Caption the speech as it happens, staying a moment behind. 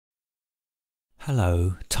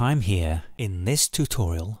Hello, Time here. In this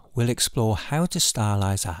tutorial, we'll explore how to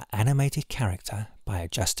stylize our animated character by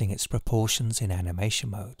adjusting its proportions in animation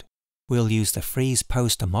mode. We'll use the Freeze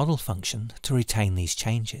Pose to Model function to retain these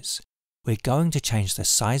changes. We're going to change the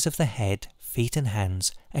size of the head, feet and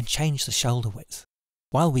hands, and change the shoulder width.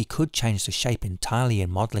 While we could change the shape entirely in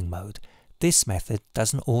modeling mode, this method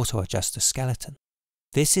doesn't auto-adjust the skeleton.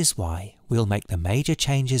 This is why we'll make the major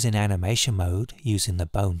changes in animation mode using the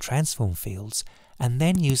bone transform fields and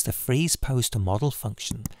then use the Freeze Pose to Model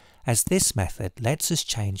function, as this method lets us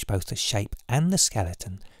change both the shape and the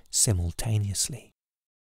skeleton simultaneously.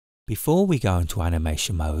 Before we go into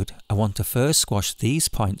animation mode, I want to first squash these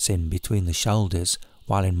points in between the shoulders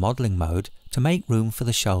while in modeling mode to make room for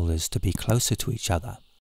the shoulders to be closer to each other.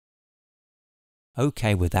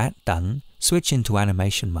 Okay, with that done, switch into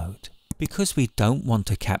animation mode. Because we don't want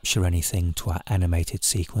to capture anything to our animated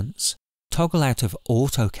sequence, toggle out of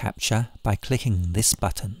Auto Capture by clicking this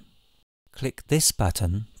button. Click this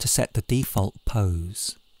button to set the default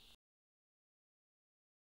pose.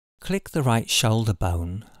 Click the right shoulder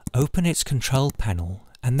bone, open its control panel,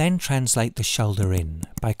 and then translate the shoulder in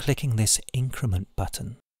by clicking this Increment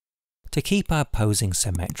button. To keep our posing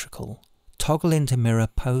symmetrical, toggle into Mirror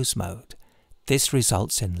Pose mode. This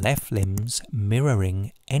results in left limbs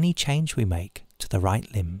mirroring any change we make to the right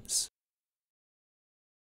limbs.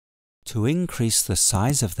 To increase the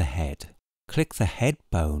size of the head, click the head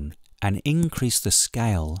bone and increase the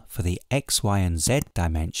scale for the X, Y and Z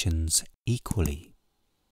dimensions equally.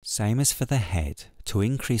 Same as for the head, to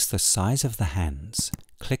increase the size of the hands,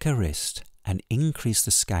 click a wrist and increase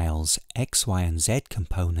the scale's X, Y and Z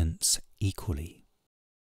components equally.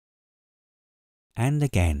 And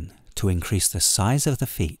again, to increase the size of the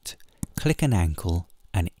feet, click an ankle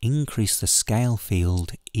and increase the scale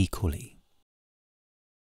field equally.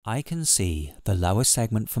 I can see the lower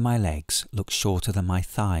segment for my legs looks shorter than my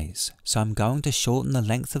thighs, so I'm going to shorten the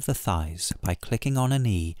length of the thighs by clicking on a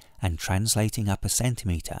knee and translating up a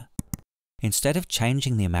centimeter. Instead of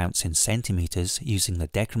changing the amounts in centimeters using the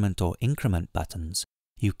decrement or increment buttons,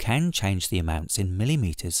 you can change the amounts in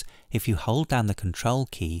millimeters if you hold down the control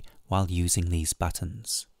key while using these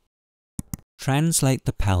buttons. Translate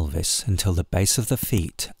the pelvis until the base of the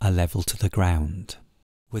feet are level to the ground.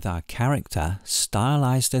 With our character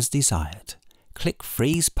stylized as desired, click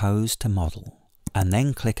Freeze Pose to Model, and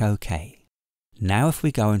then click OK. Now if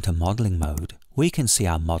we go into modeling mode, we can see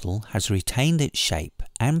our model has retained its shape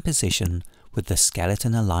and position with the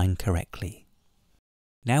skeleton aligned correctly.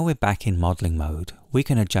 Now we're back in modeling mode, we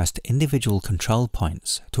can adjust individual control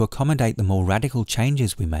points to accommodate the more radical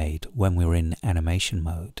changes we made when we were in animation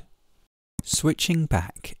mode. Switching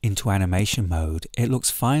back into animation mode, it looks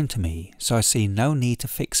fine to me, so I see no need to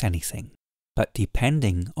fix anything. But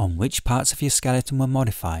depending on which parts of your skeleton were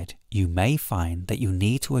modified, you may find that you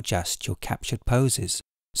need to adjust your captured poses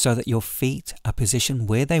so that your feet are positioned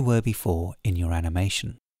where they were before in your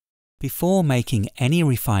animation. Before making any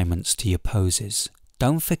refinements to your poses,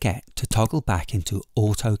 don't forget to toggle back into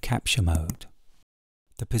Auto Capture mode.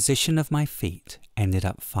 The position of my feet ended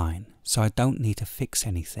up fine, so I don't need to fix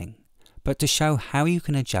anything. But to show how you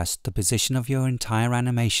can adjust the position of your entire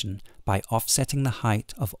animation by offsetting the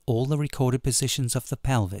height of all the recorded positions of the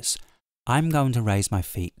pelvis, I'm going to raise my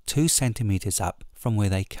feet 2 centimeters up from where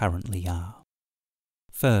they currently are.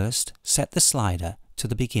 First, set the slider to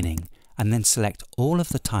the beginning and then select all of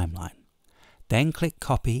the timeline. Then click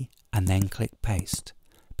Copy and then click Paste.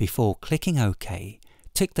 Before clicking OK,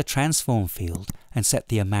 tick the Transform field and set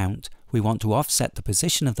the amount we want to offset the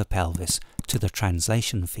position of the pelvis to the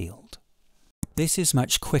Translation field. This is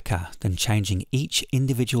much quicker than changing each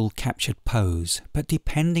individual captured pose, but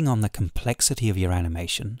depending on the complexity of your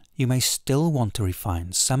animation, you may still want to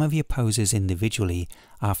refine some of your poses individually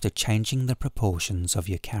after changing the proportions of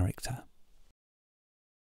your character.